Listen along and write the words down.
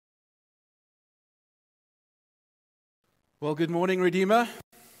Well, good morning, Redeemer.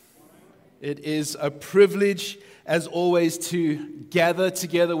 It is a privilege, as always, to gather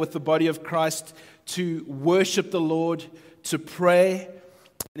together with the body of Christ, to worship the Lord, to pray,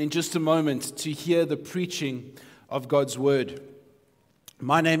 and in just a moment, to hear the preaching of God's Word.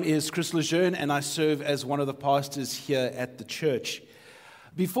 My name is Chris Lejeune, and I serve as one of the pastors here at the church.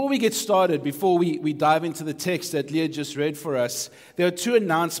 Before we get started, before we dive into the text that Leah just read for us, there are two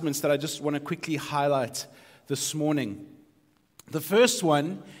announcements that I just want to quickly highlight this morning. The first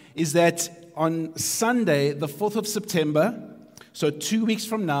one is that on Sunday, the 4th of September, so 2 weeks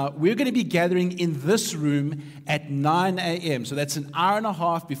from now, we're going to be gathering in this room at 9 a.m. So that's an hour and a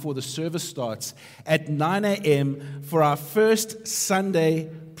half before the service starts, at 9 a.m. for our first Sunday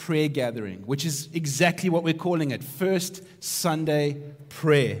prayer gathering, which is exactly what we're calling it, First Sunday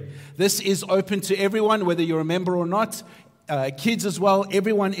Prayer. This is open to everyone, whether you're a member or not. Kids as well,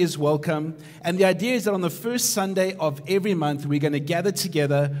 everyone is welcome. And the idea is that on the first Sunday of every month, we're going to gather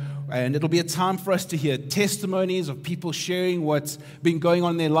together, and it'll be a time for us to hear testimonies of people sharing what's been going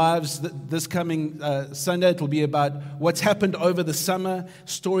on in their lives. This coming Sunday, it'll be about what's happened over the summer,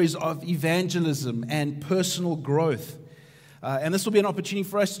 stories of evangelism and personal growth. And this will be an opportunity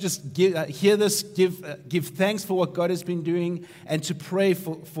for us to just hear this, give thanks for what God has been doing, and to pray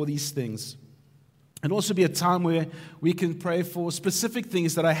for these things. And also be a time where we can pray for specific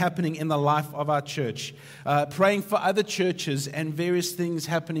things that are happening in the life of our church, praying for other churches and various things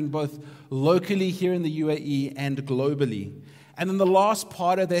happening both locally here in the UAE and globally. And in the last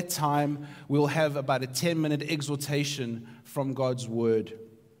part of that time, we'll have about a 10-minute exhortation from God's Word.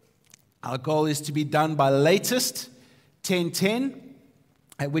 Our goal is to be done by latest 10:10,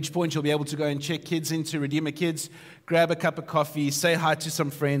 at which point you'll be able to go and check kids into Redeemer Kids, grab a cup of coffee, say hi to some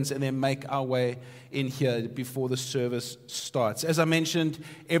friends, and then make our way in here before the service starts. As I mentioned,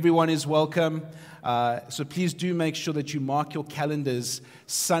 everyone is welcome, so please do make sure that you mark your calendars,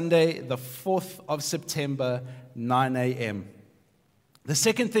 Sunday, the 4th of September, 9 a.m. The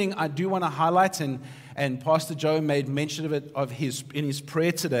second thing I do want to highlight, and Pastor Joe made mention of it in his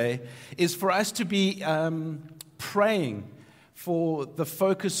prayer today, is for us to be praying for the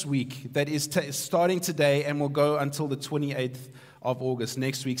Focus Week that is starting today and will go until the 28th of August,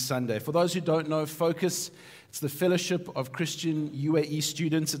 next week, Sunday. For those who don't know, Focus, it's the Fellowship of Christian UAE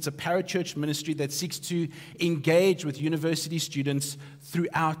Students. It's a parachurch ministry that seeks to engage with university students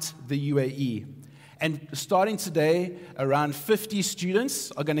throughout the UAE. And starting today, around 50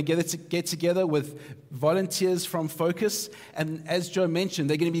 students are going to get together with volunteers from Focus. And as Joe mentioned,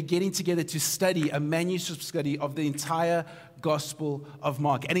 they're going to be getting together to study a manuscript study of the entire Gospel of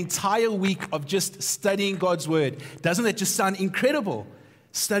Mark. An entire week of just studying God's Word. Doesn't that just sound incredible?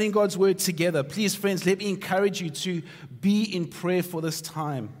 Studying God's Word together. Please, friends, let me encourage you to be in prayer for this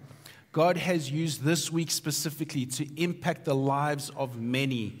time. God has used this week specifically to impact the lives of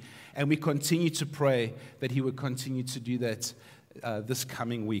many. And we continue to pray that He would continue to do that this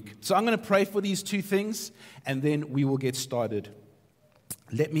coming week. So I'm going to pray for these two things, and then we will get started.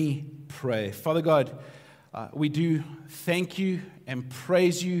 Let me pray. Father God, we do thank you and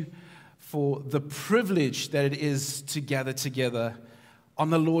praise you for the privilege that it is to gather together on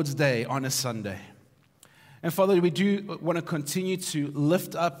the Lord's Day, on a Sunday. And Father, we do want to continue to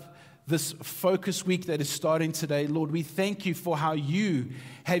lift up this Focus Week that is starting today. Lord, we thank you for how you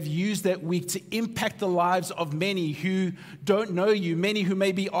have used that week to impact the lives of many who don't know you, many who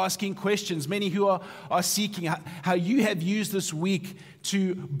may be asking questions, many who are seeking, how you have used this week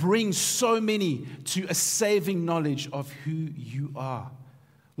to bring so many to a saving knowledge of who you are.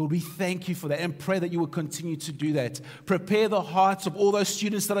 Lord, we thank you for that and pray that you will continue to do that. Prepare the hearts of all those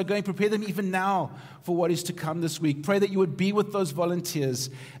students that are going. Prepare them even now for what is to come this week. Pray that you would be with those volunteers.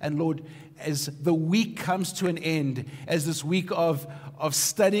 And Lord, as the week comes to an end, as this week of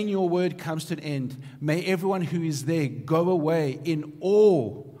studying your word comes to an end, may everyone who is there go away in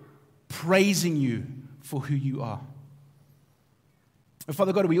awe, praising you for who you are. And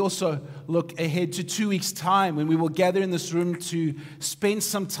Father God, we also look ahead to 2 weeks' time when we will gather in this room to spend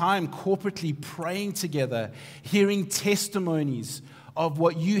some time corporately praying together, hearing testimonies of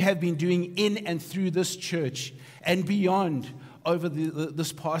what you have been doing in and through this church and beyond over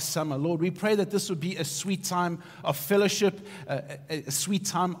this past summer. Lord, we pray that this would be a sweet time of fellowship, a sweet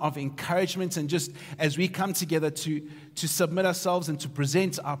time of encouragement, and just as we come together to submit ourselves and to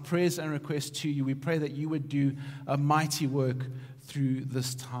present our prayers and requests to you, we pray that you would do a mighty work through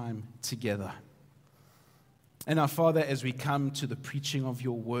this time together. And our Father, as we come to the preaching of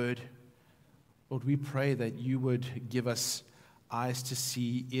your word, Lord, we pray that you would give us eyes to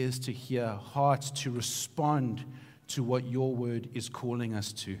see, ears to hear, hearts to respond to what your word is calling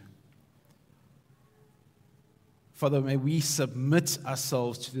us to. Father, may we submit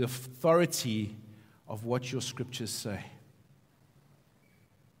ourselves to the authority of what your scriptures say.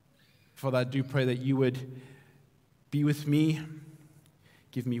 Father, I do pray that you would be with me,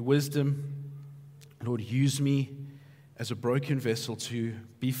 give me wisdom. Lord, use me as a broken vessel to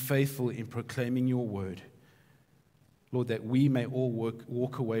be faithful in proclaiming your word. Lord, that we may all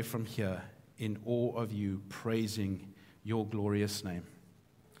walk away from here in awe of you, praising your glorious name.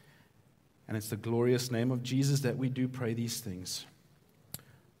 And it's the glorious name of Jesus that we do pray these things.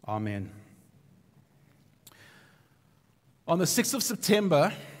 Amen. On the 6th of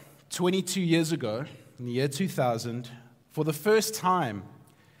September, 22 years ago, in the year 2000, for the first time,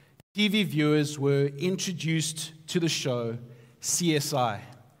 TV viewers were introduced to the show CSI,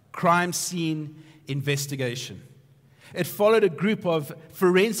 Crime Scene Investigation. It followed a group of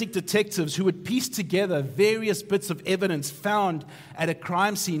forensic detectives who would piece together various bits of evidence found at a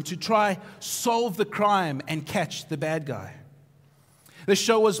crime scene to try solve the crime and catch the bad guy. The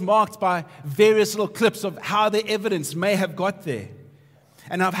show was marked by various little clips of how the evidence may have got there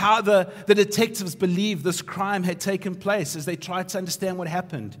and of how the detectives believed this crime had taken place as they tried to understand what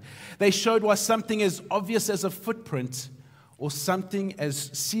happened. They showed why something as obvious as a footprint or something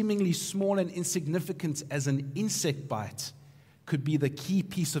as seemingly small and insignificant as an insect bite could be the key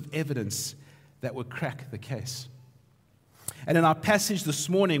piece of evidence that would crack the case. And in our passage this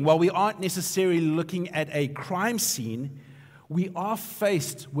morning, while we aren't necessarily looking at a crime scene, we are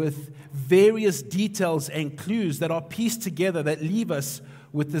faced with various details and clues that are pieced together that leave us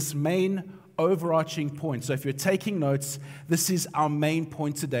with this main overarching point. So if you're taking notes, this is our main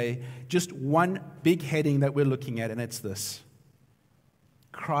point today. Just one big heading that we're looking at, and it's this: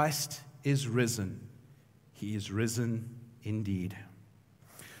 Christ is risen. He is risen indeed.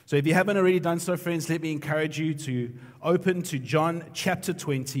 So if you haven't already done so, friends, let me encourage you to open to John chapter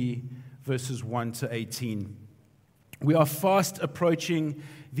 20, verses 1 to 18. We are fast approaching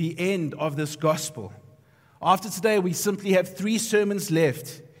the end of this gospel. After today, we simply have 3 sermons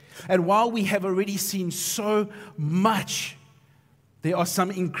left. And while we have already seen so much, there are some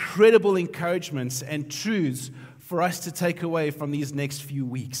incredible encouragements and truths for us to take away from these next few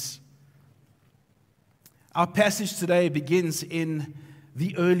weeks. Our passage today begins in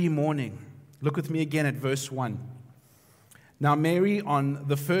the early morning. Look with me again at verse 1. Now on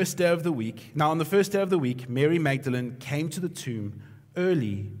the first day of the week, Mary Magdalene came to the tomb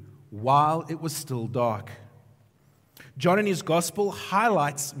early while it was still dark. John in his gospel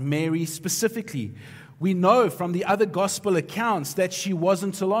highlights Mary specifically. We know from the other gospel accounts that she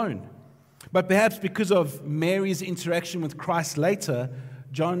wasn't alone. But perhaps because of Mary's interaction with Christ later,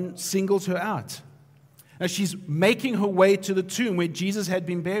 John singles her out. Now she's making her way to the tomb where Jesus had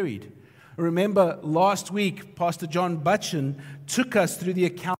been buried. Remember, last week, Pastor John Butchin took us through the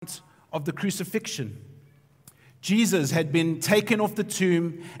account of the crucifixion. Jesus had been taken off the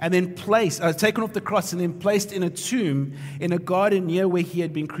tomb and then taken off the cross and then placed in a tomb in a garden near where he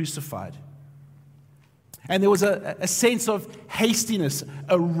had been crucified. And there was a sense of hastiness,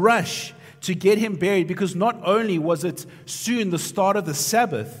 a rush to get him buried, because not only was it soon the start of the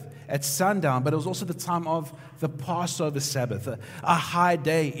Sabbath at sundown, but it was also the time of the Passover Sabbath, a high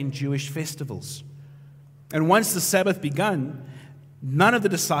day in Jewish festivals. And once the Sabbath begun, none of the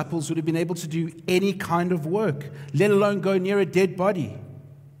disciples would have been able to do any kind of work, let alone go near a dead body.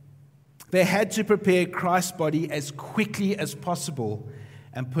 They had to prepare Christ's body as quickly as possible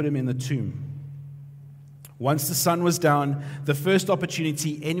and put him in the tomb. Once the sun was down, the first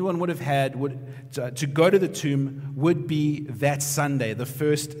opportunity anyone would have had to go to the tomb would be that Sunday, the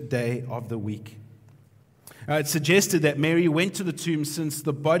first day of the week. It suggested that Mary went to the tomb since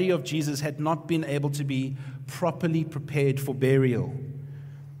the body of Jesus had not been able to be properly prepared for burial.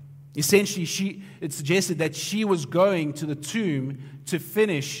 Essentially, it suggested that she was going to the tomb to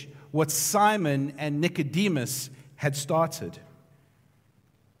finish what Simon and Nicodemus had started.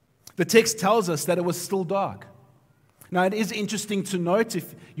 The text tells us that it was still dark. Now, it is interesting to note,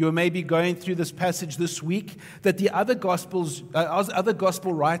 if you're maybe going through this passage this week, that the other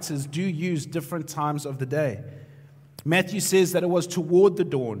gospel writers do use different times of the day. Matthew says that it was toward the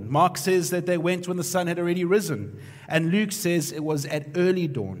dawn. Mark says that they went when the sun had already risen. And Luke says it was at early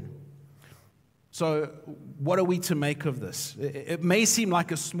dawn. So what are we to make of this? It may seem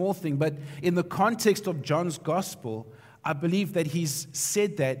like a small thing, but in the context of John's gospel, I believe that he's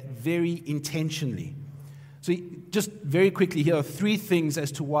said that very intentionally. So just very quickly, here are 3 things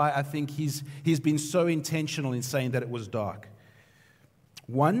as to why I think he's been so intentional in saying that it was dark.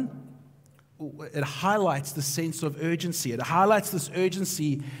 1, it highlights the sense of urgency. It highlights this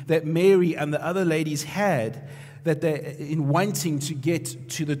urgency that Mary and the other ladies had in wanting to get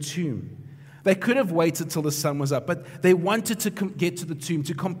to the tomb. They could have waited till the sun was up, but they wanted to get to the tomb,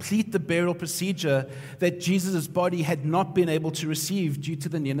 to complete the burial procedure that Jesus' body had not been able to receive due to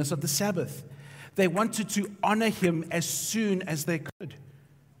the nearness of the Sabbath. They wanted to honor him as soon as they could.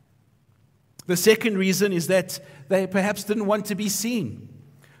 The second reason is that they perhaps didn't want to be seen.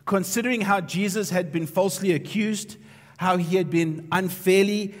 Considering how Jesus had been falsely accused, how he had been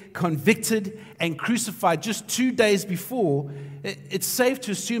unfairly convicted and crucified just 2 days before, it's safe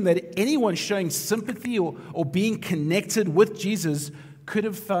to assume that anyone showing sympathy or being connected with Jesus could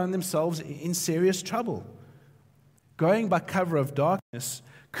have found themselves in serious trouble. Going by cover of darkness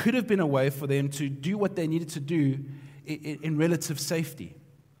could have been a way for them to do what they needed to do in relative safety.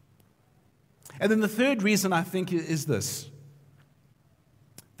 And then the third reason, I think, is this: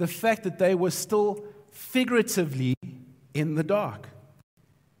 the fact that they were still figuratively in the dark.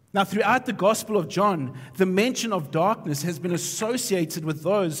 Now, throughout the Gospel of John, the mention of darkness has been associated with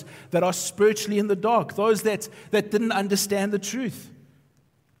those that are spiritually in the dark, those that didn't understand the truth.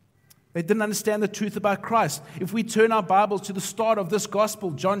 They didn't understand the truth about Christ. If we turn our Bibles to the start of this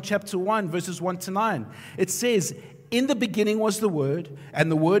Gospel, John chapter 1, verses 1 to 9, it says, "In the beginning was the Word,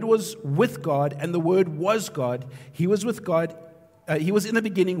 and the Word was with God, and the Word was God. He was with God. He was in the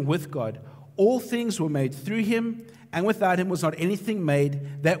beginning with God. All things were made through him, and without him was not anything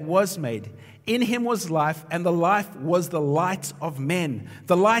made that was made. In him was life, and the life was the light of men.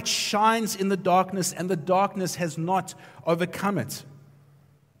 The light shines in the darkness, and the darkness has not overcome it.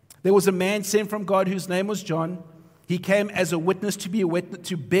 There was a man sent from God whose name was John. He came as a witness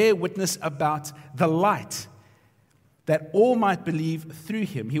to bear witness about the light, that all might believe through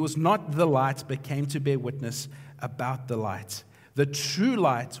him. He was not the light, but came to bear witness about the light. The true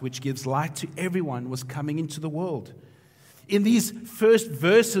light, which gives light to everyone, was coming into the world." In these first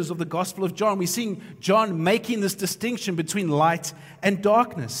verses of the Gospel of John, we're seeing John making this distinction between light and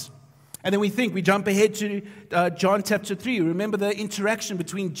darkness. And then we jump ahead to John chapter 3. Remember the interaction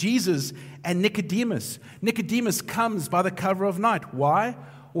between Jesus and Nicodemus. Nicodemus comes by the cover of night. Why?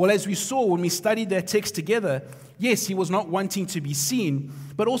 Well, as we saw when we studied that text together, yes, he was not wanting to be seen,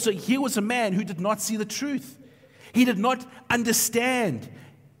 but also here was a man who did not see the truth. He did not understand.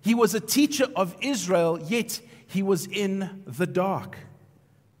 He was a teacher of Israel, yet he was in the dark.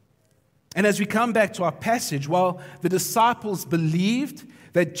 And as we come back to our passage, while the disciples believed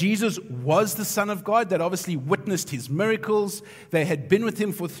that Jesus was the Son of God, that obviously witnessed his miracles, they had been with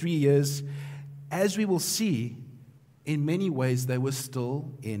him for 3 years, as we will see, in many ways they were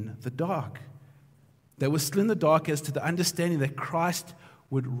still in the dark. They were still in the dark as to the understanding that Christ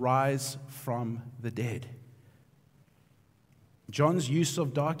would rise from the dead. John's use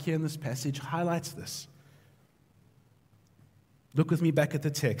of dark here in this passage highlights this. Look with me back at the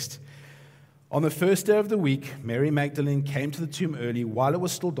text. On the first day of the week, Mary Magdalene came to the tomb early while it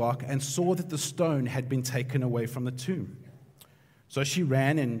was still dark and saw that the stone had been taken away from the tomb. So she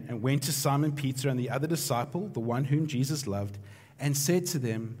ran and went to Simon Peter and the other disciple, the one whom Jesus loved, and said to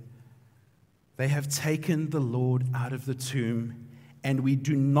them, "They have taken the Lord out of the tomb, and we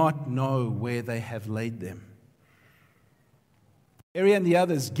do not know where they have laid them." Mary and the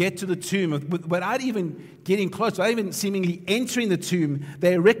others get to the tomb without even getting close, without even seemingly entering the tomb.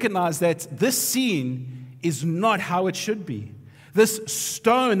 They recognize that this scene is not how it should be. This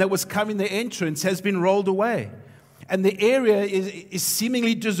stone that was covering the entrance has been rolled away, and the area is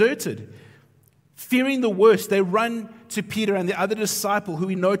seemingly deserted. Fearing the worst, they run to Peter and the other disciple, who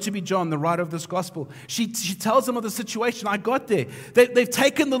we know to be John, the writer of this gospel. She tells them of the situation. "I got there. They've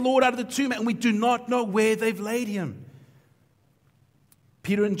taken the Lord out of the tomb, and we do not know where they've laid him."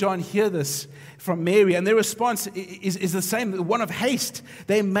 Peter and John hear this from Mary, and their response is the same, one of haste.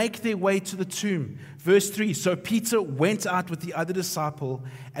 They make their way to the tomb. Verse 3, "So Peter went out with the other disciple,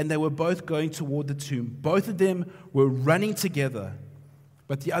 and they were both going toward the tomb. Both of them were running together,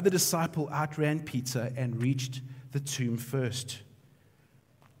 but the other disciple outran Peter and reached the tomb first.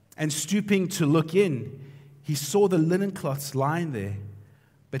 And stooping to look in, he saw the linen cloths lying there,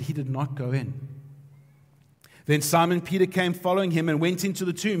 but he did not go in. Then Simon Peter came following him and went into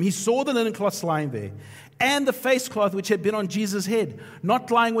the tomb. He saw the linen cloths lying there, and the face cloth which had been on Jesus' head, not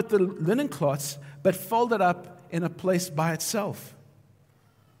lying with the linen cloths, but folded up in a place by itself."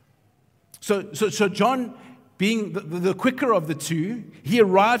 So John, being the quicker of the two, he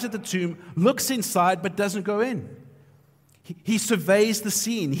arrives at the tomb, looks inside, but doesn't go in. He surveys the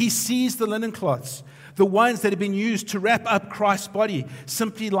scene. He sees the linen cloths, the ones that had been used to wrap up Christ's body,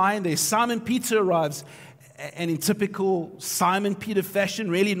 simply lying there. Simon Peter arrives, and in typical Simon Peter fashion,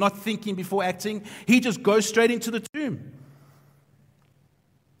 really not thinking before acting, he just goes straight into the tomb.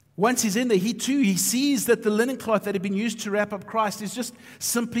 Once he's in there, he sees that the linen cloth that had been used to wrap up Christ is just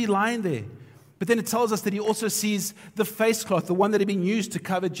simply lying there. But then it tells us that he also sees the face cloth, the one that had been used to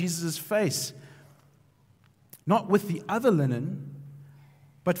cover Jesus' face, not with the other linen,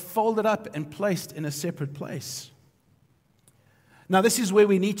 but folded up and placed in a separate place. Now, this is where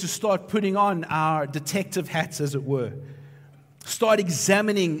we need to start putting on our detective hats, as it were. Start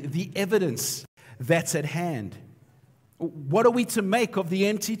examining the evidence that's at hand. What are we to make of the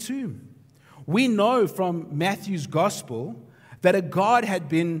empty tomb? We know from Matthew's gospel that a guard had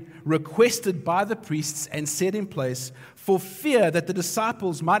been requested by the priests and set in place for fear that the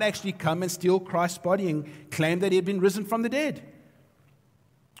disciples might actually come and steal Christ's body and claim that he had been risen from the dead.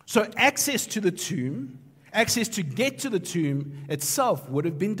 So access to the tomb, access to get to the tomb itself would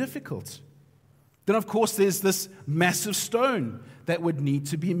have been difficult. Then, of course, there's this massive stone that would need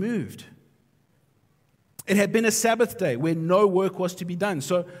to be moved. It had been a Sabbath day where no work was to be done.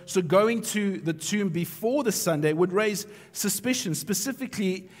 So going to the tomb before the Sunday would raise suspicion,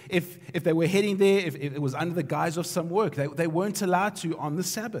 specifically if they were heading there, if it was under the guise of some work. They weren't allowed to on the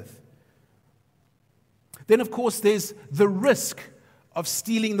Sabbath. Then, of course, there's the risk of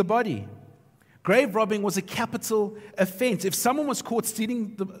stealing the body. Grave robbing was a capital offense. If someone was caught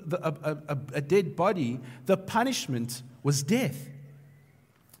stealing a dead body, the punishment was death.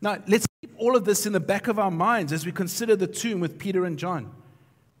 Now, let's keep all of this in the back of our minds as we consider the tomb with Peter and John.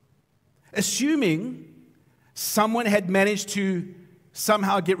 Assuming someone had managed to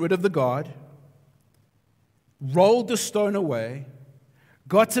somehow get rid of the guard, rolled the stone away,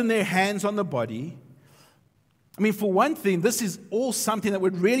 gotten their hands on the body. I mean, for one thing, this is all something that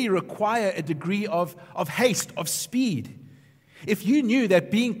would really require a degree of haste, of speed. If you knew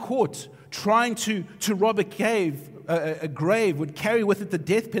that being caught trying to rob a grave would carry with it the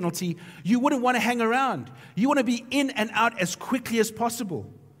death penalty, you wouldn't want to hang around. You want to be in and out as quickly as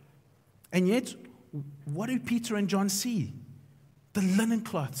possible. And yet, what do Peter and John see? The linen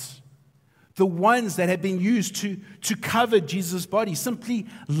cloths, the ones that had been used to cover Jesus' body, simply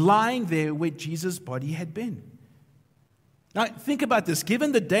lying there where Jesus' body had been. Now, think about this.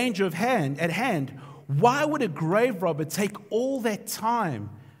 Given the danger at hand, why would a grave robber take all that time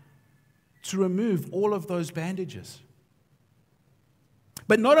to remove all of those bandages?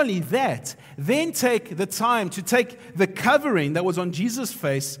 But not only that, then take the time to take the covering that was on Jesus'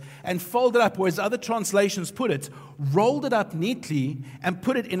 face and fold it up, or as other translations put it, rolled it up neatly and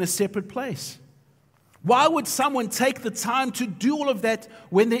put it in a separate place. Why would someone take the time to do all of that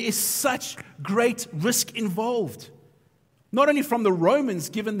when there is such great risk involved? Not only from the Romans,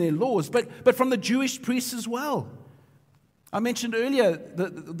 given their laws, but from the Jewish priests as well. I mentioned earlier,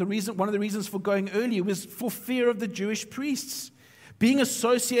 one of the reasons for going earlier was for fear of the Jewish priests. Being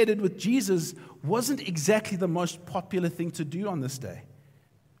associated with Jesus wasn't exactly the most popular thing to do on this day.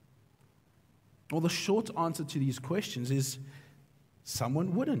 Well, the short answer to these questions is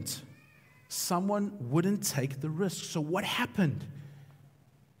someone wouldn't. Someone wouldn't take the risk. So what happened?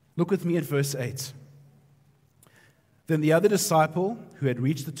 Look with me at verse 8. Then the other disciple who had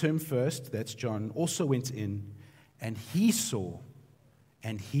reached the tomb first, that's John, also went in, and he saw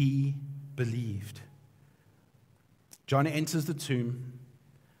and he believed. John enters the tomb,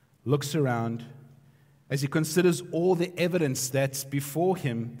 looks around. As he considers all the evidence that's before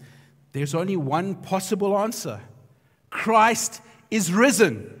him, there's only one possible answer. Christ is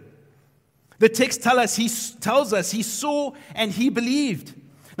risen. The text tells us he saw and he believed.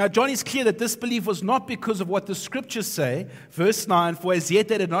 Now, John is clear that this belief was not because of what the scriptures say. Verse 9, for as yet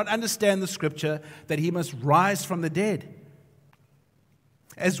they did not understand the scripture that he must rise from the dead.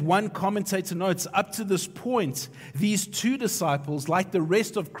 As one commentator notes, up to this point, these two disciples, like the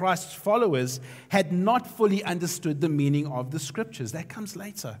rest of Christ's followers, had not fully understood the meaning of the scriptures. That comes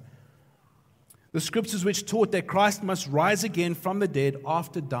later. The scriptures which taught that Christ must rise again from the dead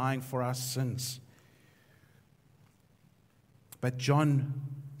after dying for our sins. But John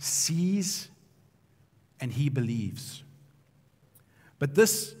sees and he believes. But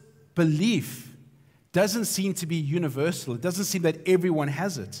this belief doesn't seem to be universal. It doesn't seem that everyone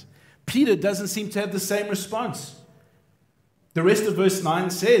has it. Peter doesn't seem to have the same response. The rest of verse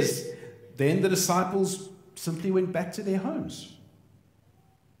 9 says, then the disciples simply went back to their homes.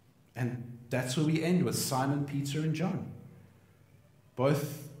 And that's where we end with Simon, Peter, and John.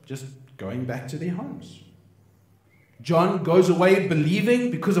 Both just going back to their homes. John goes away believing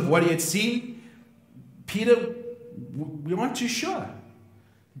because of what he had seen. Peter, we aren't too sure.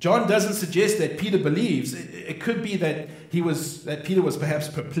 John doesn't suggest that Peter believes. It could be that Peter was perhaps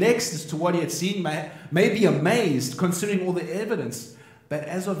perplexed as to what he had seen, maybe amazed considering all the evidence, but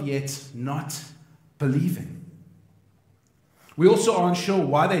as of yet not believing. We also aren't sure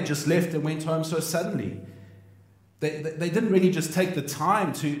why they just left and went home so suddenly. They didn't really just take the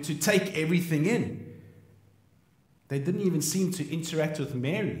time to take everything in. They didn't even seem to interact with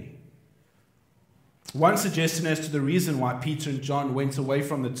Mary. One suggestion as to the reason why Peter and John went away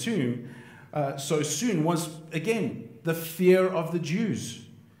from the tomb so soon was, again, the fear of the Jews.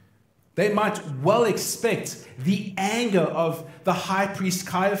 They might well expect the anger of the high priest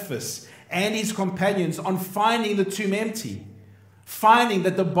Caiaphas and his companions on finding the tomb empty, finding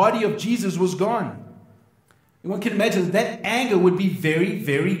that the body of Jesus was gone. And one can imagine that anger would be very,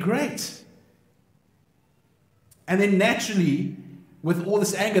 very great. And then naturally, with all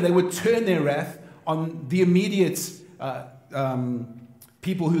this anger, they would turn their wrath on the immediate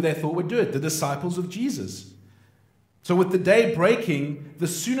people who they thought would do it, the disciples of Jesus. So with the day breaking, the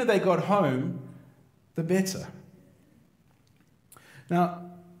sooner they got home, the better.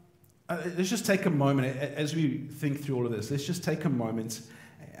 Now, let's just take a moment, as we think through all of this, let's just take a moment.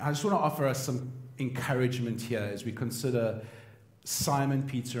 I just want to offer us some encouragement here as we consider Simon,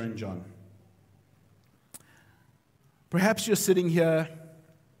 Peter, and John. Perhaps you're sitting here,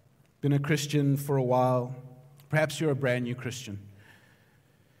 been a Christian for a while. Perhaps you're a brand new Christian.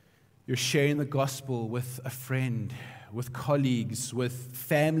 You're sharing the gospel with a friend, with colleagues, with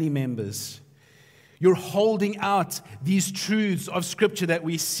family members. You're holding out these truths of Scripture that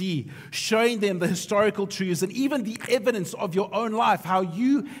we see, showing them the historical truths and even the evidence of your own life, how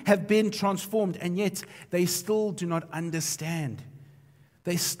you have been transformed, and yet they still do not understand.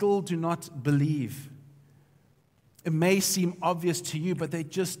 They still do not believe. It may seem obvious to you, but they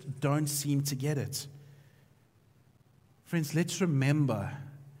just don't seem to get it. Friends, let's remember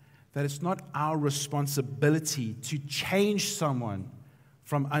that it's not our responsibility to change someone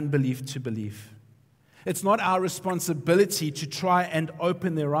from unbelief to belief. It's not our responsibility to try and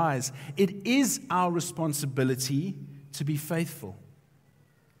open their eyes. It is our responsibility to be faithful.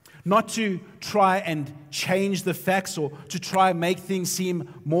 Not to try and change the facts or to try and make things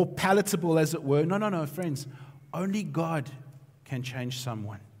seem more palatable, as it were. No, friends. Only God can change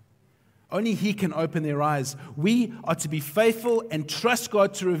someone. Only He can open their eyes. We are to be faithful and trust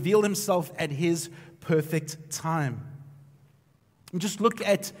God to reveal Himself at His perfect time. And just look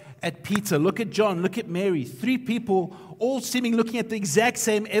at Peter, look at John, look at Mary. 3 people all seeming looking at the exact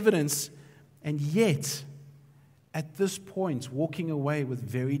same evidence, and yet, at this point, walking away with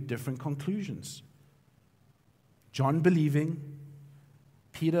very different conclusions. John believing,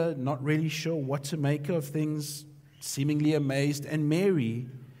 Peter not really sure what to make of things, seemingly amazed, and Mary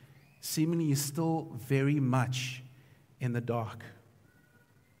seemingly is still very much in the dark.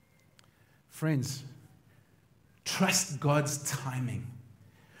 Friends, trust God's timing.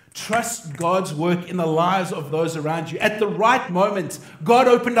 Trust God's work in the lives of those around you. At the right moment, God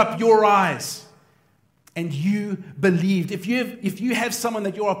opened up your eyes and you believed. If you have someone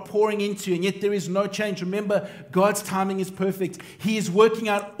that you are pouring into and yet there is no change, remember, God's timing is perfect. He is working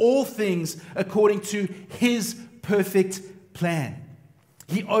out all things according to His perfect plan.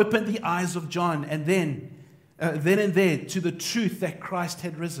 He opened the eyes of John and then and there to the truth that Christ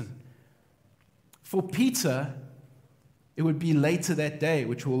had risen. For Peter, it would be later that day,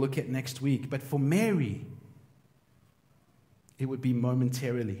 which we'll look at next week. But for Mary, it would be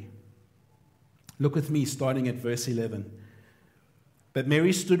momentarily. Look with me, starting at verse 11. But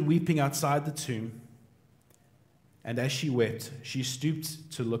Mary stood weeping outside the tomb, and as she wept, she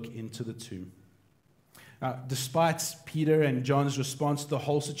stooped to look into the tomb. Now, despite Peter and John's response to the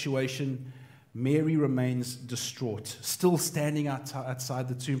whole situation, Mary remains distraught, still standing outside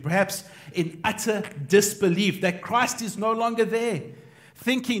the tomb, perhaps in utter disbelief that Christ is no longer there,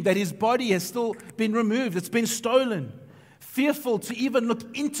 thinking that His body has still been removed, it's been stolen, fearful to even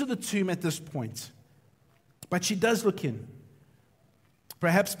look into the tomb at this point. But she does look in,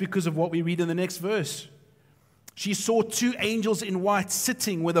 perhaps because of what we read in the next verse. She saw 2 angels in white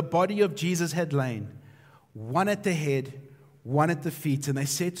sitting where the body of Jesus had lain, one at the head, one at the feet, and they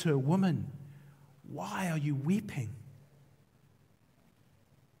said to her, "Woman, why are you weeping?"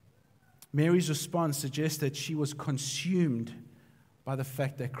 Mary's response suggests that she was consumed by the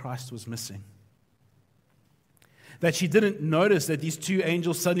fact that Christ was missing. That she didn't notice that these 2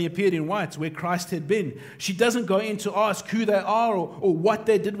 angels suddenly appeared in white where Christ had been. She doesn't go in to ask who they are or what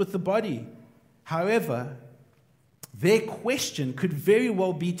they did with the body. However, their question could very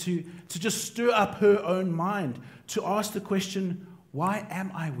well be to just stir up her own mind, to ask the question, why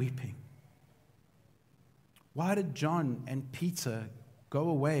am I weeping? Why did John and Peter go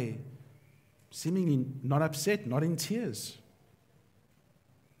away seemingly not upset, not in tears?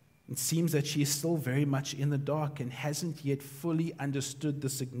 It seems that she is still very much in the dark and hasn't yet fully understood the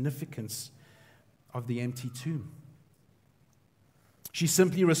significance of the empty tomb. She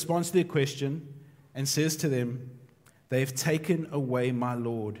simply responds to their question and says to them, They have taken away my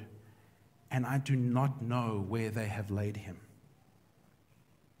Lord, and I do not know where they have laid him."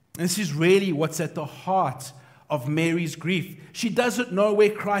 And this is really what's at the heart of Mary's grief. She doesn't know where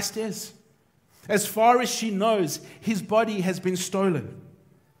Christ is. As far as she knows, his body has been stolen.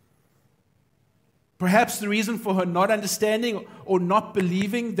 Perhaps the reason for her not understanding or not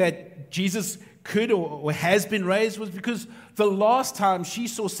believing that Jesus could or has been raised was because the last time she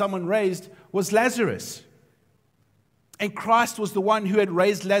saw someone raised was Lazarus. And Christ was the one who had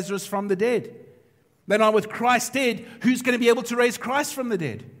raised Lazarus from the dead. Now, with Christ dead, who's going to be able to raise Christ from the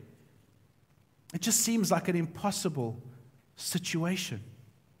dead? It just seems like an impossible situation.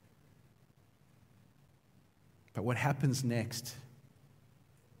 But what happens next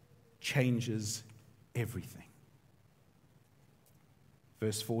changes everything.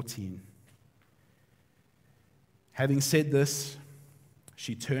 Verse 14. Having said this,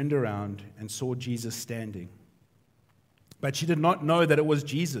 she turned around and saw Jesus standing. But she did not know that it was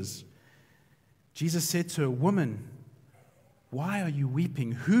Jesus. Jesus said to her, "Woman, why are you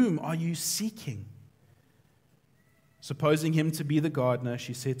weeping? Whom are you seeking?" Supposing him to be the gardener,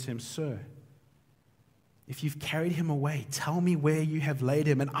 she said to him, "Sir, if you've carried him away, tell me where you have laid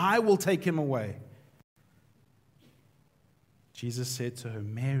him, and I will take him away." Jesus said to her,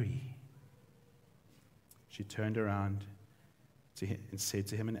 "Mary." She turned around to him and said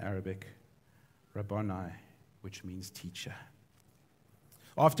to him in Arabic, "Rabboni," which means teacher.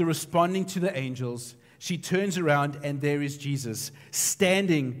 After responding to the angels, she turns around and there is Jesus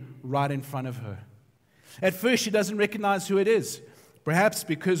standing right in front of her. At first, she doesn't recognize who it is. Perhaps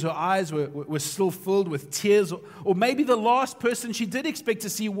because her eyes were still filled with tears, or maybe the last person she did expect to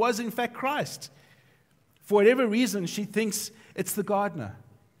see was in fact Christ. For whatever reason, she thinks it's the gardener.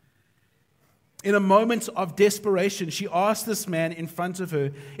 In a moment of desperation, she asks this man in front of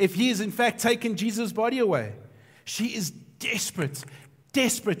her if he has in fact taken Jesus' body away. She is desperate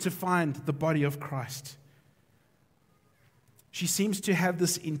to find the body of Christ. She seems to have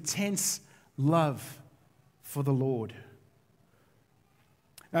this intense love for the Lord.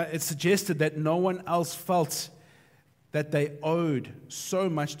 Now, it's suggested that no one else felt that they owed so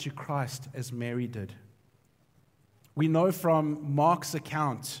much to Christ as Mary did. We know from Mark's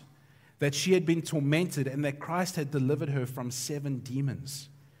account that she had been tormented and that Christ had delivered her from 7 demons.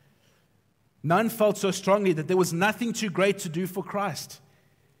 None felt so strongly that there was nothing too great to do for Christ.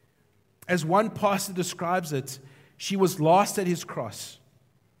 As one pastor describes it, she was last at his cross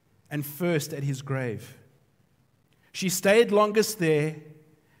and first at his grave. She stayed longest there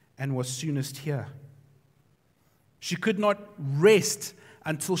and was soonest here. She could not rest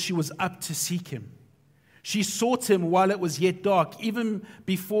until she was up to seek him. She sought him while it was yet dark, even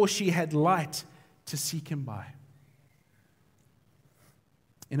before she had light to seek him by.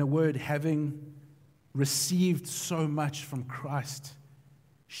 In a word, having received so much from Christ,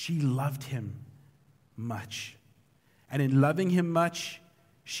 she loved him much. And in loving him much,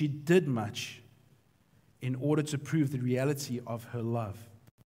 she did much in order to prove the reality of her love.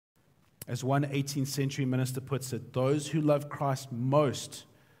 As one 18th century minister puts it, those who love Christ most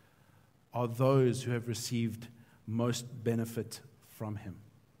are those who have received most benefit from him.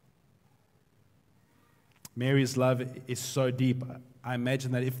 Mary's love is so deep. I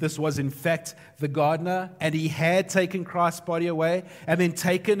imagine that if this was in fact the gardener and he had taken Christ's body away and then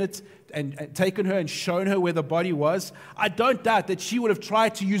taken her and shown her where the body was, I don't doubt that she would have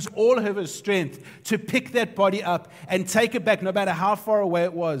tried to use all of her strength to pick that body up and take it back, no matter how far away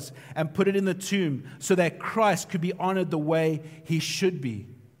it was, and put it in the tomb so that Christ could be honored the way he should be,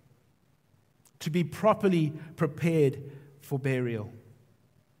 to be properly prepared for burial.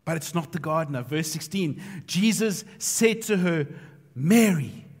 But it's not the gardener. Verse 16, Jesus said to her,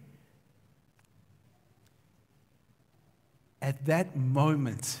 "Mary." At that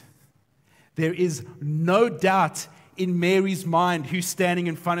moment, there is no doubt in Mary's mind who's standing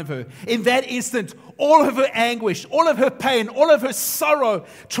in front of her. In that instant, all of her anguish, all of her pain, all of her sorrow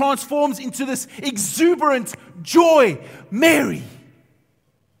transforms into this exuberant joy. Mary.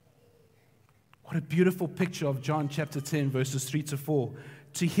 What a beautiful picture of John chapter 10, verses 3-4.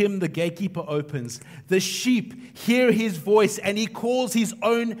 To him the gatekeeper opens. The sheep hear his voice, and he calls his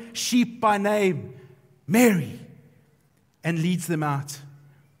own sheep by name, Mary, and leads them out.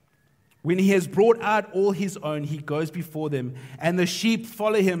 When he has brought out all his own, he goes before them, and the sheep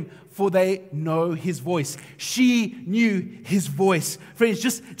follow him, for they know his voice. She knew his voice. Friends,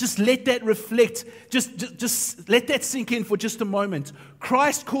 just let that reflect. Just let that sink in for just a moment.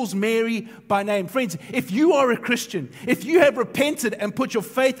 Christ calls Mary by name. Friends, if you are a Christian, if you have repented and put your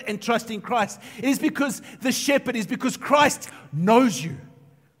faith and trust in Christ, it is because the shepherd is because Christ knows you.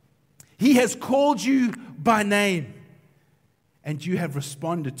 He has called you by name. and you have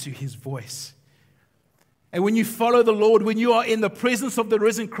responded to his voice. And when you follow the Lord, when you are in the presence of the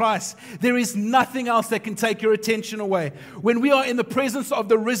risen Christ, there is nothing else that can take your attention away. When we are in the presence of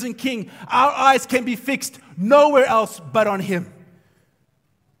the risen King, our eyes can be fixed nowhere else but on him.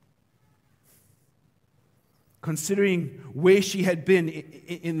 Considering where she had been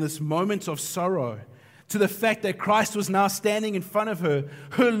in this moment of sorrow, to the fact that Christ was now standing in front of her,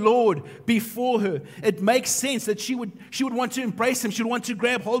 her Lord before her, it makes sense that she would want to embrace him. She would want to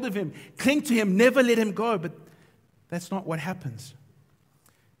grab hold of him, cling to him, never let him go. But that's not what happens.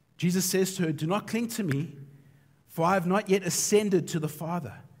 Jesus says to her, "Do not cling to me, for I have not yet ascended to the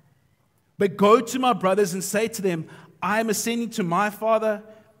Father. But go to my brothers and say to them, I am ascending to my Father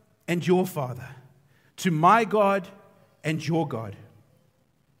and your Father, to my God and your God."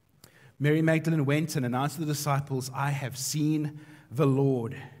 Mary Magdalene went and announced to the disciples, "I have seen the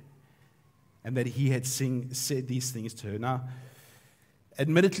Lord," and that he had said these things to her. Now,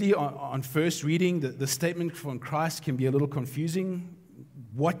 admittedly, on first reading, the statement from Christ can be a little confusing.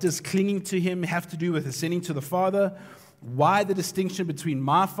 What does clinging to him have to do with ascending to the Father? Why the distinction between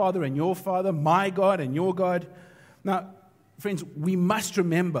my Father and your Father, my God and your God? Now, friends, we must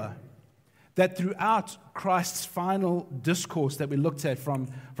remember that throughout Christ's final discourse that we looked at from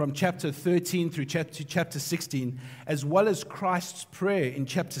chapter 13 through chapter 16, as well as Christ's prayer in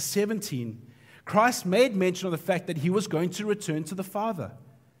chapter 17, Christ made mention of the fact that he was going to return to the Father.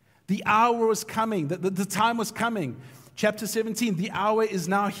 The hour was coming, the time was coming. Chapter 17, the hour is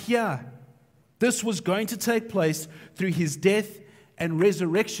now here. This was going to take place through his death and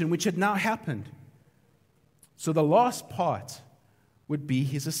resurrection, which had now happened. So the last part would be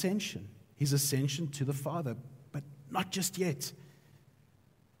his ascension to the Father, but not just yet.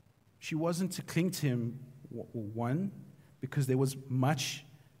 She wasn't to cling to him, one, because there was much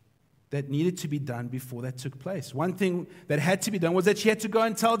that needed to be done before that took place. One thing that had to be done was that she had to go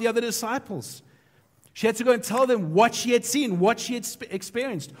and tell the other disciples. She had to go and tell them what she had seen, what she had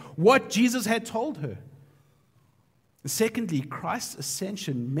experienced, what Jesus had told her. And secondly, Christ's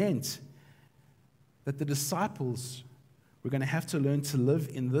ascension meant that the disciples were going to have to learn to live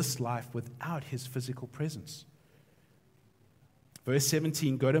in this life without his physical presence. Verse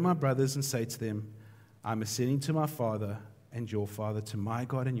 17, "Go to my brothers and say to them, I'm ascending to my Father and your Father, to my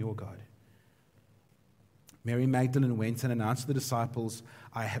God and your God." Mary Magdalene went and announced to the disciples,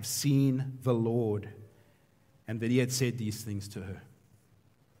 "I have seen the Lord," and that he had said these things to her.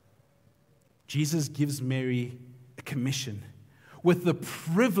 Jesus gives Mary a commission. With the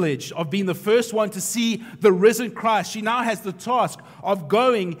privilege of being the first one to see the risen Christ, she now has the task of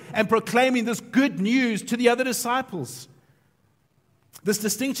going and proclaiming this good news to the other disciples. This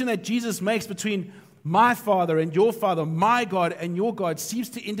distinction that Jesus makes between my Father and your Father, my God and your God, seems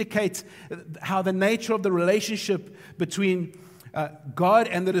to indicate how the nature of the relationship between God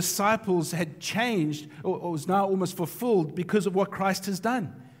and the disciples had changed, or was now almost fulfilled because of what Christ has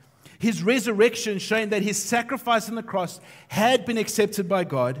done. His resurrection, showing that his sacrifice on the cross had been accepted by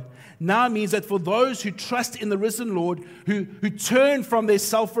God, now means that for those who trust in the risen Lord, who turn from their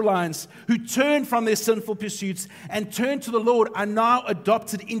self-reliance, who turn from their sinful pursuits, and turn to the Lord, are now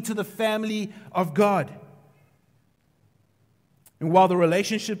adopted into the family of God. And while the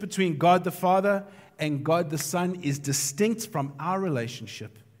relationship between God the Father and God the Son is distinct from our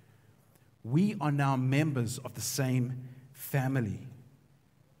relationship, we are now members of the same family.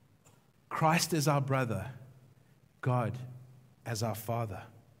 Christ is our brother, God as our Father.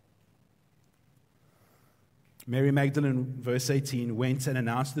 Mary Magdalene, verse 18, went and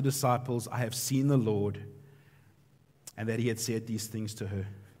announced to the disciples, "I have seen the Lord," and that he had said these things to her.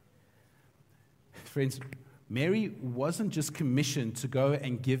 Friends, Mary wasn't just commissioned to go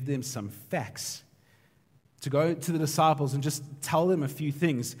and give them some facts, to go to the disciples and just tell them a few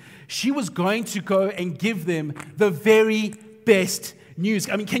things. She was going to go and give them the very best news.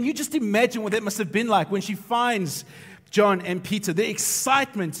 I mean, can you just imagine what that must have been like when she finds John and Peter? The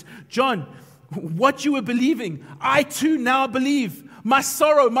excitement. "John, what you were believing, I too now believe. My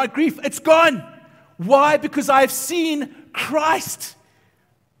sorrow, my grief, it's gone. Why? Because I have seen Christ."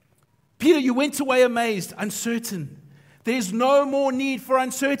 "Peter, you went away amazed, uncertain. There's no more need for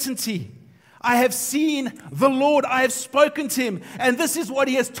uncertainty. I have seen the Lord. I have spoken to him, and this is what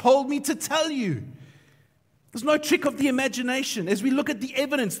he has told me to tell you." There's no trick of the imagination. As we look at the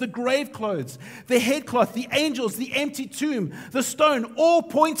evidence, the grave clothes, the headcloth, the angels, the empty tomb, the stone, all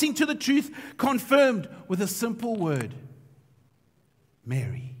pointing to the truth, confirmed with a simple word: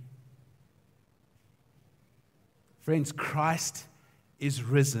 Mary. Friends, Christ is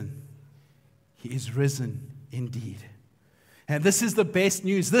risen. He is risen indeed. And this is the best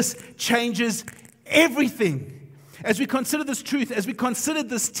news. This changes everything. As we consider this truth, as we consider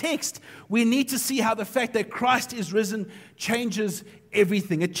this text, we need to see how the fact that Christ is risen changes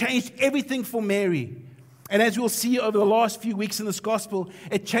everything. It changed everything for Mary. And as we'll see over the last few weeks in this gospel,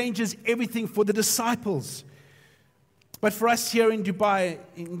 it changes everything for the disciples. But for us here in Dubai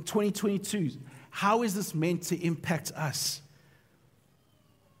in 2022, how is this meant to impact us?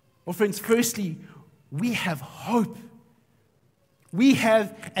 Well, friends, firstly, we have hope. We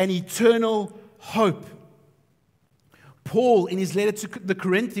have an eternal hope. Paul, in his letter to the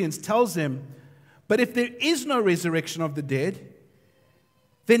Corinthians, tells them, but if there is no resurrection of the dead,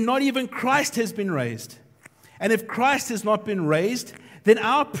 then not even Christ has been raised. And if Christ has not been raised, then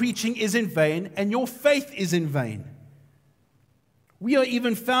our preaching is in vain and your faith is in vain. We are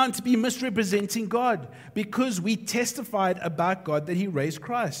even found to be misrepresenting God because we testified about God that He raised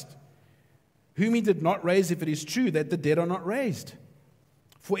Christ, whom He did not raise if it is true that the dead are not raised.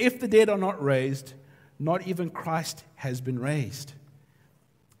 For if the dead are not raised, not even Christ has been raised.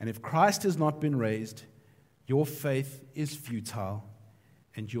 And if Christ has not been raised, your faith is futile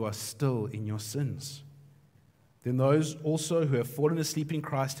and you are still in your sins. Then those also who have fallen asleep in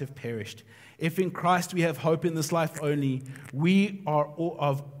Christ have perished. If in Christ we have hope in this life only, we are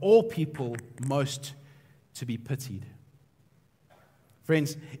of all people most to be pitied.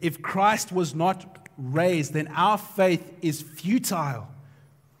 Friends, if Christ was not raised, then our faith is futile.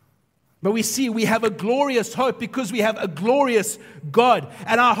 But we see we have a glorious hope because we have a glorious God.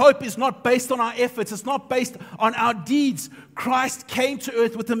 And our hope is not based on our efforts. It's not based on our deeds. Christ came to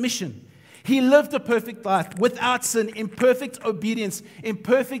earth with a mission. He lived a perfect life without sin, in perfect obedience, in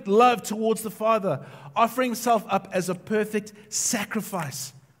perfect love towards the Father, offering Himself up as a perfect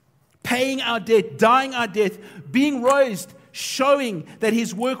sacrifice, paying our debt, dying our death, being raised, showing that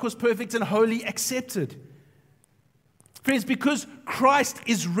His work was perfect and wholly accepted. Friends, because Christ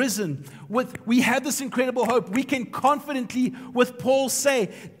is risen, we have this incredible hope. We can confidently, with Paul,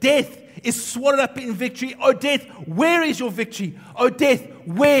 say, death is swallowed up in victory. Oh, death, where is your victory? Oh, death,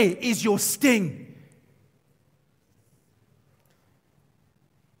 where is your sting?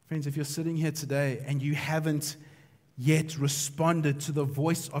 Friends, if you're sitting here today and you haven't yet responded to the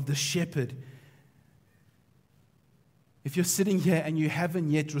voice of the shepherd, if you're sitting here and you haven't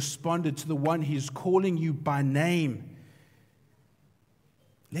yet responded to the one who's calling you by name,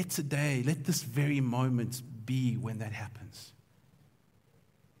 let this very moment be when that happens.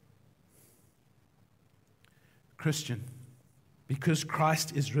 Christian, because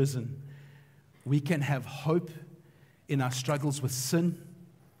Christ is risen, we can have hope in our struggles with sin,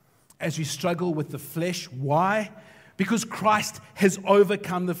 as we struggle with the flesh. Why? Because Christ has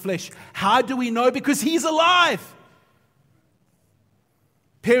overcome the flesh. How do we know? Because He's alive.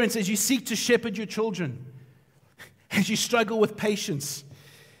 Parents, as you seek to shepherd your children, as you struggle with patience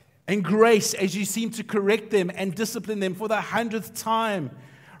and grace, as you seem to correct them and discipline them for the 100th time,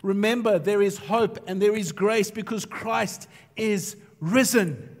 remember there is hope and there is grace because Christ is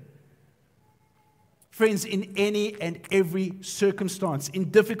risen. Friends, in any and every circumstance, in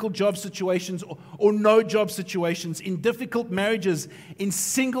difficult job situations or no job situations, in difficult marriages, in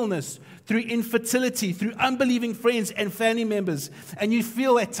singleness, through infertility, through unbelieving friends and family members, and you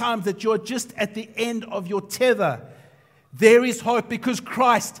feel at times that you're just at the end of your tether, there is hope because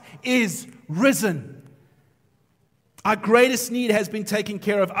Christ is risen. Our greatest need has been taken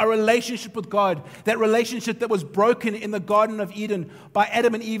care of. Our relationship with God, that relationship that was broken in the Garden of Eden by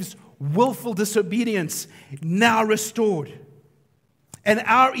Adam and Eve's willful disobedience, now restored. And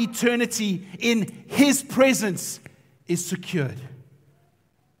our eternity in His presence is secured.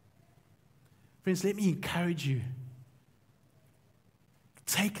 Friends, let me encourage you.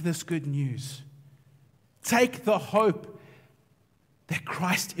 Take this good news. Take the hope that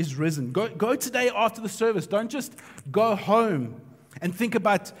Christ is risen. Go today after the service. Don't just go home and think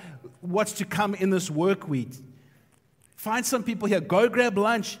about what's to come in this work week. Find some people here. Go grab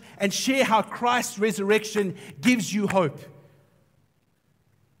lunch and share how Christ's resurrection gives you hope.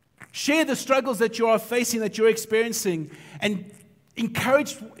 Share the struggles that you are facing, that you're experiencing, and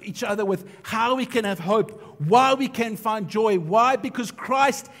encourage each other with how we can have hope, why we can find joy. Why? Because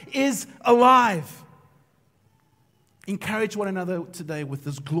Christ is alive. Encourage one another today with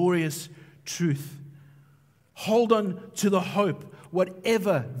this glorious truth. Hold on to the hope,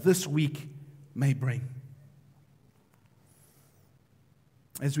 whatever this week may bring.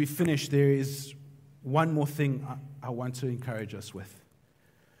 As we finish, there is one more thing I want to encourage us with.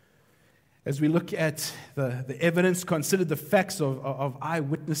 As we look at the evidence, consider the facts of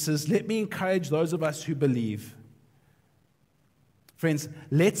eyewitnesses, let me encourage those of us who believe. Friends,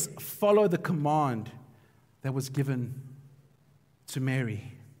 let's follow the command that was given to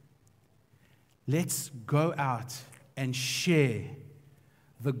Mary. Let's go out and share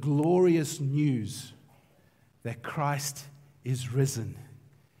the glorious news that Christ is risen.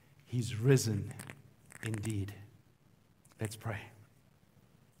 He's risen indeed. Let's pray.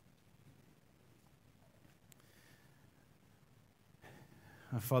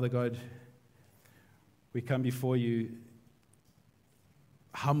 Father God, we come before you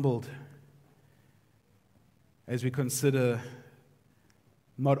humbled as we consider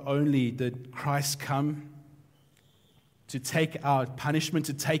not only did Christ come to take our punishment,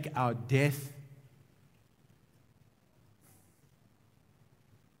 to take our death,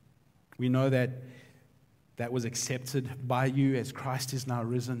 we know that that was accepted by you as Christ is now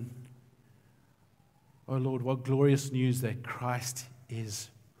risen. Oh Lord, what glorious news that Christ is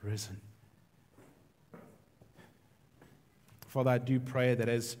risen. Father, I do pray that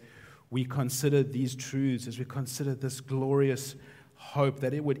as we consider these truths, as we consider this glorious hope,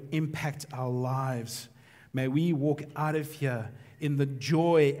 that it would impact our lives. May we walk out of here in the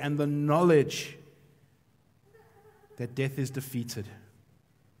joy and the knowledge that death is defeated,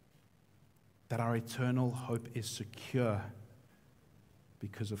 that our eternal hope is secure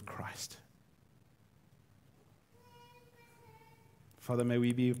because of Christ. Father, may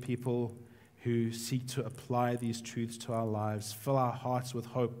we be people who seek to apply these truths to our lives. Fill our hearts with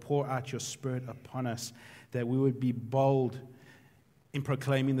hope. Pour out your Spirit upon us, that we would be bold in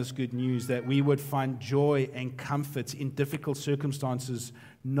proclaiming this good news, that we would find joy and comfort in difficult circumstances,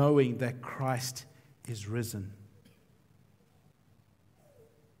 knowing that Christ is risen.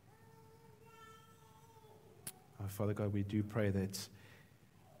 Oh, Father God, we do pray that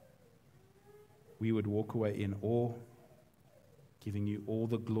we would walk away in awe, giving you all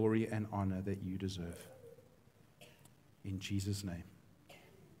the glory and honor that you deserve. In Jesus' name,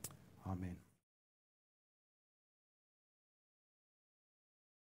 amen.